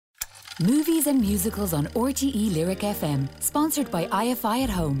Movies and musicals on RTE Lyric FM. Sponsored by IFI at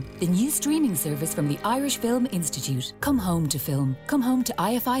Home, the new streaming service from the Irish Film Institute. Come home to film. Come home to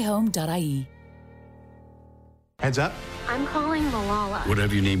ifihome.ie. Heads up. I'm calling Malala.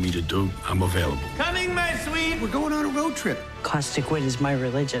 Whatever you need me to do, I'm available. Coming, my sweet. We're going on a road trip. Caustic wit is my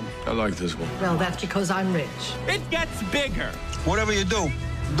religion. I like this one. Well, that's because I'm rich. It gets bigger. Whatever you do it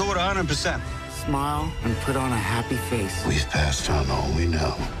 100%. Smile and put on a happy face. We've passed on all we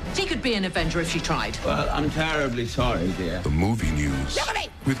know. She could be an Avenger if she tried. Well, I'm terribly sorry, dear. The movie news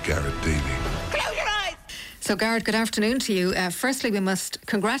with Garrett Davey. Close your eyes. So, Garrett, good afternoon to you. Firstly, we must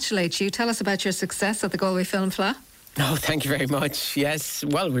congratulate you. Tell us about your success at the Galway Film Fleadh. Oh, thank you very much. Yes,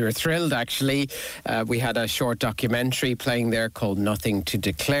 well, we were thrilled, actually. We had a short documentary playing there called Nothing to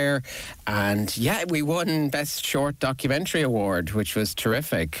Declare. And, yeah, we won Best Short Documentary Award, which was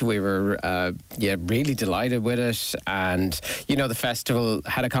terrific. We were, really delighted with it. And, you know, the festival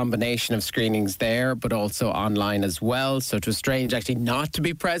had a combination of screenings there, but also online as well. So it was strange, actually, not to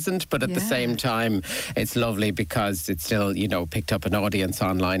be present. But at the same time, it's lovely because it still, you know, picked up an audience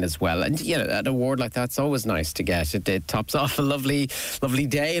online as well. And, you know, an award like that's always nice to get. It tops off a lovely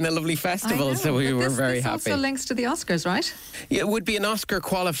day and a lovely festival, so we were very happy. This also links to the Oscars, right? Yeah, it would be an Oscar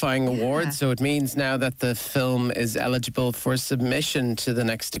qualifying award, so it means now that the film is eligible for submission to the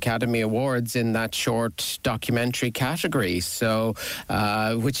next Academy Awards in that short documentary category. So,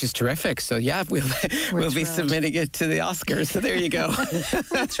 which is terrific. So yeah, we'll be submitting it to the Oscars. So there you go.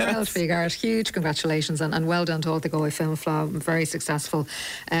 We're thrilled for you, Garrett. Huge congratulations and well done to all the Galway Film Fleadh. Very successful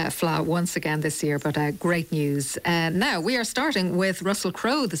Fleadh once again this year, but great news. Now, we are starting with Russell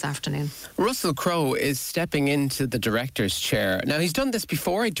Crowe this afternoon. Russell Crowe is stepping into the director's chair. Now, he's done this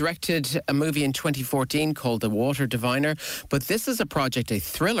before. He directed a movie in 2014 called The Water Diviner, but this is a project, a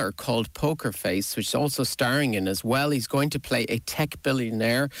thriller called Poker Face, which is also starring in as well. He's going to play a tech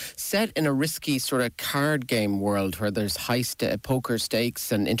billionaire set in a risky sort of card game world where there's poker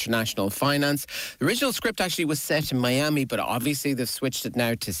stakes and international finance. The original script actually was set in Miami, but obviously they've switched it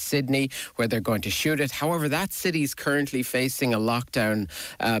now to Sydney, where they're going to shoot it. However, that city is currently facing a lockdown.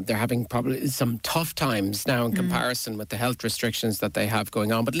 They're having probably some tough times now in comparison with the health restrictions that they have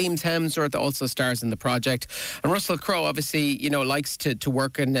going on. But Liam Hemsworth also stars in the project. And Russell Crowe obviously, you know, likes to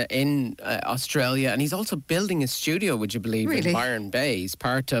work in Australia. And he's also building a studio, would you believe, in Byron Bay. He's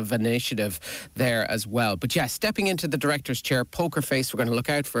part of an initiative there as well. But yeah, stepping into the director's chair, Poker Face, we're going to look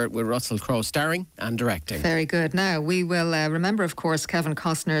out for it with Russell Crowe starring and directing. Very good. Now, we will remember, of course, Kevin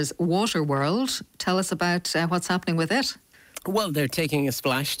Costner's Waterworld. Tell us about what's happening with it. Well, they're taking a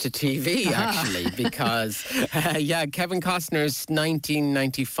splash to TV, actually, because, Kevin Costner's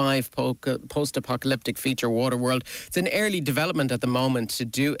 1995 post-apocalyptic feature, Waterworld, it's in early development at the moment to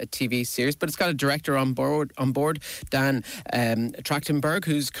do a TV series, but it's got a director on board, Dan Trachtenberg,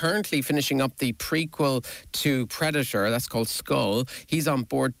 who's currently finishing up the prequel to Predator, that's called Skull. He's on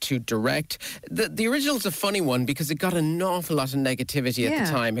board to direct. The original's a funny one because it got an awful lot of negativity at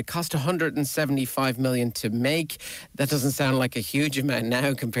the time. It cost $175 million to make. That doesn't sound like a huge amount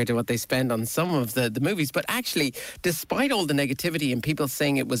now compared to what they spend on some of the movies. But actually, despite all the negativity and people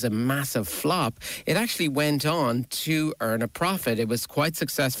saying it was a massive flop, it actually went on to earn a profit. It was quite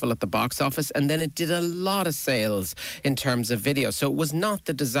successful at the box office, and then it did a lot of sales in terms of video. So it was not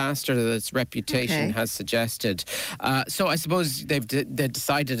the disaster that its reputation has suggested. So I suppose they've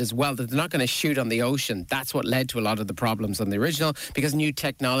decided as well that they're not going to shoot on the ocean. That's what led to a lot of the problems on the original, because new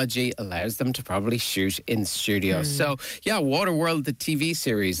technology allows them to probably shoot in studio. So, yeah, Waterworld, the TV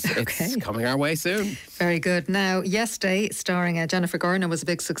series, it's coming our way soon. Very good. Now, Yesterday, starring Jennifer Garner, was a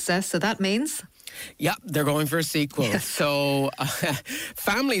big success, so that means... Yeah, they're going for a sequel. Yes. So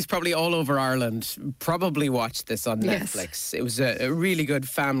families probably all over Ireland probably watched this on Netflix. It was a really good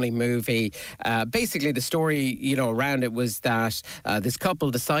family movie. Basically, the story, around it was that this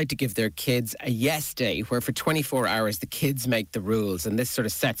couple decide to give their kids a yes day, where for 24 hours the kids make the rules, and this sort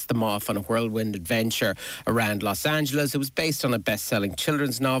of sets them off on a whirlwind adventure around Los Angeles. It was based on a best-selling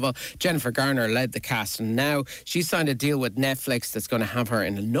children's novel. Jennifer Garner led the cast, and now she's signed a deal with Netflix that's going to have her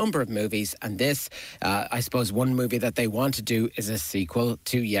in a number of movies, and this I suppose one movie that they want to do is a sequel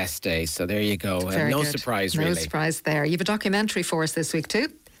to Yesterday. So there you go. No surprise, really. No surprise there. You have a documentary for us this week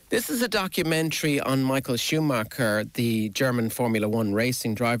too. This is a documentary on Michael Schumacher, the German Formula One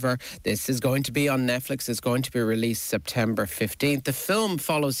racing driver. This is going to be on Netflix. It's going to be released September 15th. The film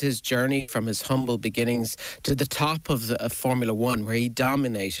follows his journey from his humble beginnings to the top of Formula One, where he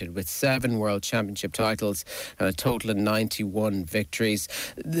dominated with 7 World Championship titles and a total of 91 victories.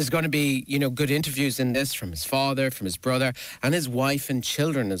 There's going to be, good interviews in this from his father, from his brother, and his wife and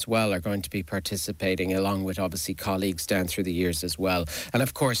children as well are going to be participating, along with obviously colleagues down through the years as well. And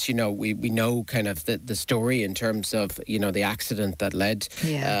of course, course, you know, we know kind of the story in terms of, you know, the accident that led,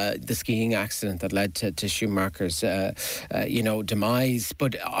 the skiing accident that led to Schumacher's, you know, demise.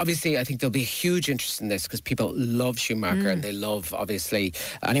 But obviously, I think there'll be a huge interest in this because people love Schumacher and they love, obviously,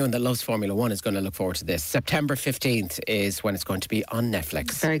 anyone that loves Formula One is going to look forward to this. September 15th is when it's going to be on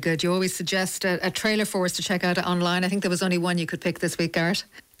Netflix. Very good. You always suggest a trailer for us to check out online. I think there was only one you could pick this week, Garrett.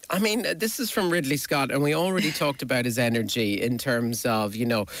 I mean, this is from Ridley Scott, and we already talked about his energy in terms of, you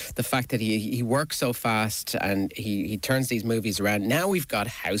know, the fact that he works so fast and he turns these movies around. Now we've got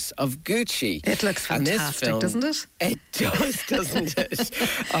House of Gucci. It looks fantastic, doesn't it? It does, doesn't it?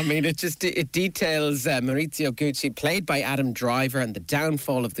 I mean, it details Maurizio Gucci, played by Adam Driver, and the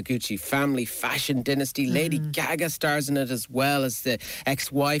downfall of the Gucci family fashion dynasty. Lady Gaga stars in it as well as the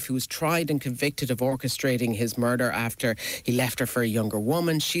ex-wife who was tried and convicted of orchestrating his murder after he left her for a younger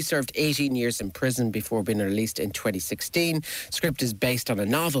woman. She served 18 years in prison before being released in 2016. Script is based on a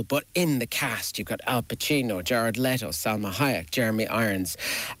novel, but in the cast you've got Al Pacino, Jared Leto, Salma Hayek, Jeremy Irons,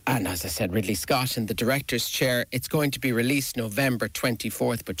 and as I said, Ridley Scott in the director's chair. It's going to be released November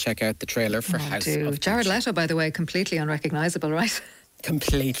 24th, but check out the trailer for House of Gucci. Jared Leto, by the way, completely unrecognisable, right?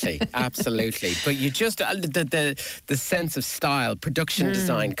 Completely, absolutely. But you just, the sense of style, production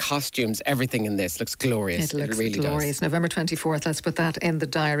design, costumes, everything in this looks glorious. It looks really glorious. does. November 24th, let's put that in the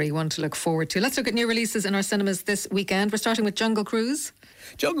diary. One to look forward to. Let's look at new releases in our cinemas this weekend. We're starting with Jungle Cruise.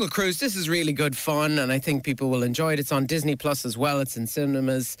 Jungle Cruise, this is really good fun and I think people will enjoy it. It's on Disney Plus as well. It's in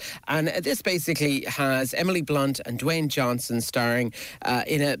cinemas. And this basically has Emily Blunt and Dwayne Johnson starring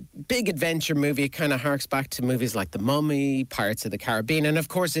in a big adventure movie. It kind of harks back to movies like The Mummy, Pirates of the Caribbean. And of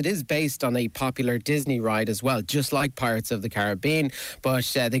course, it is based on a popular Disney ride as well, just like Pirates of the Caribbean. But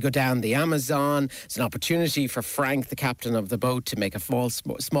they go down the Amazon. It's an opportunity for Frank, the captain of the boat, to make a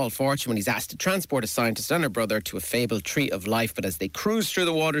small fortune when he's asked to transport a scientist and her brother to a fabled tree of life. But as they cruise through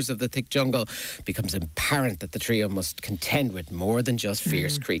the waters of the thick jungle, it becomes apparent that the trio must contend with more than just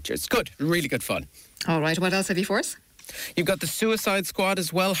fierce creatures. Good, really good fun. All right, what else have you for us? You've got the Suicide Squad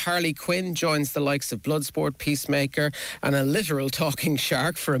as well. Harley Quinn joins the likes of Bloodsport, Peacemaker, and a literal talking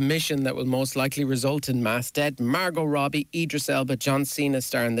shark for a mission that will most likely result in mass death. Margot Robbie, Idris Elba, John Cena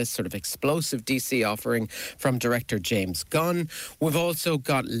star in this sort of explosive DC offering from director James Gunn. We've also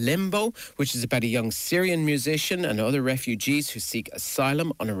got Limbo, which is about a young Syrian musician and other refugees who seek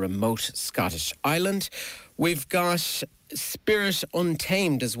asylum on a remote Scottish island. We've got Spirit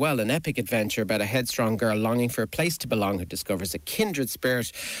Untamed as well, an epic adventure about a headstrong girl longing for a place to belong who discovers a kindred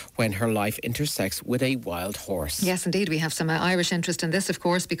spirit when her life intersects with a wild horse. Yes, indeed. We have some Irish interest in this, of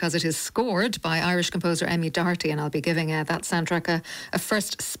course, because it is scored by Irish composer Emmie Doherty, and I'll be giving that soundtrack a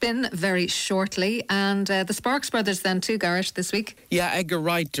first spin very shortly. And the Sparks Brothers then too, Garrett, this week. Yeah, Edgar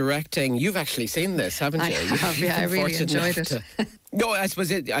Wright directing. You've actually seen this, haven't you? I have, yeah, I really enjoyed it. No, I suppose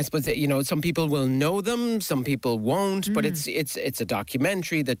you know, some people will know them, some people won't, but it's a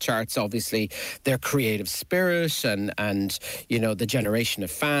documentary that charts obviously their creative spirit and you know, the generation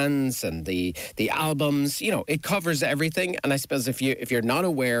of fans and the albums. You know, it covers everything, and I suppose if you're not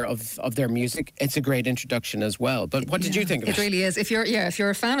aware of their music, it's a great introduction as well. But what did you think of it? It really is. If you're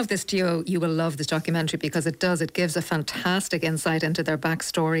a fan of this duo, you will love this documentary because it gives a fantastic insight into their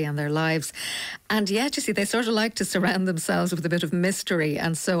backstory and their lives. And yet, you see, they sort of like to surround themselves with a bit of mystery,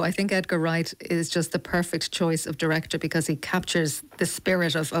 and so I think Edgar Wright is just the perfect choice of director because he captures the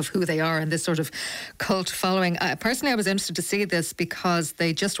spirit of who they are and this sort of cult following. Personally, I was interested to see this because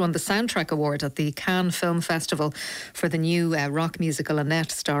they just won the soundtrack award at the Cannes Film Festival for the new rock musical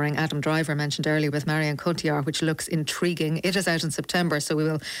Annette, starring Adam Driver, mentioned earlier, with Marion Cotillard, which looks intriguing. It is out in September, so we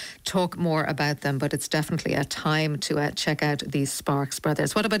will talk more about them, but it's definitely a time to check out these Sparks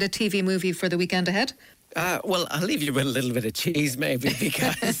Brothers. What about a TV movie for the weekend ahead? Well, I'll leave you with a little bit of cheese maybe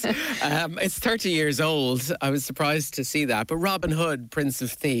because it's 30 years old. I was surprised to see that. But Robin Hood, Prince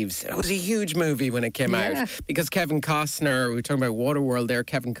of Thieves, it was a huge movie when it came out because Kevin Costner, we were talking about Waterworld there,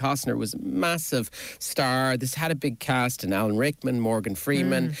 Kevin Costner was a massive star. This had a big cast, and Alan Rickman, Morgan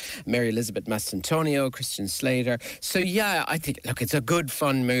Freeman, Mary Elizabeth Mastantonio, Christian Slater. So yeah, I think, look, it's a good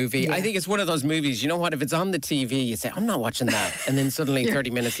fun movie. I think it's one of those movies, you know what, if it's on the TV, you say, I'm not watching that. And then suddenly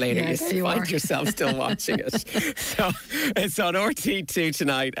 30 minutes later, you find yourself still watching it. So it's on RT2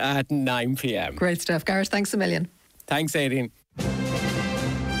 tonight at 9 p.m. Great stuff. Gareth, thanks a million. Thanks, Aideen.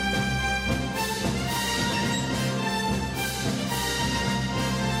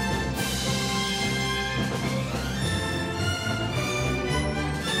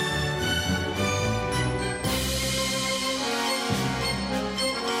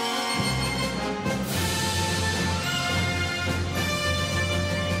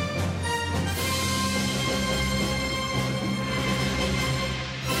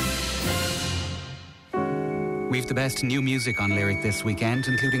 We've the best new music on Lyric this weekend,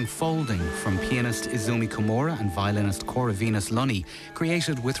 including Folding from pianist Izumi Komura and violinist Cora Venus Lunny,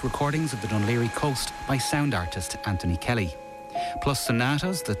 created with recordings of the Dún Laoghaire coast by sound artist Anthony Kelly. Plus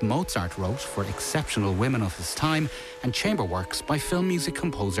sonatas that Mozart wrote for exceptional women of his time, and chamber works by film music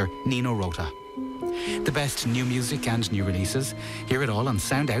composer Nino Rota. The best new music and new releases. Hear it all on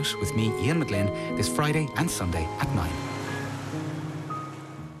Sound Out with me, Ian McGlynn, this Friday and Sunday at 9.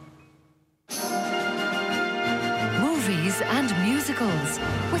 Movies and musicals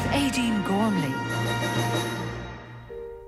with Aideen Gormley.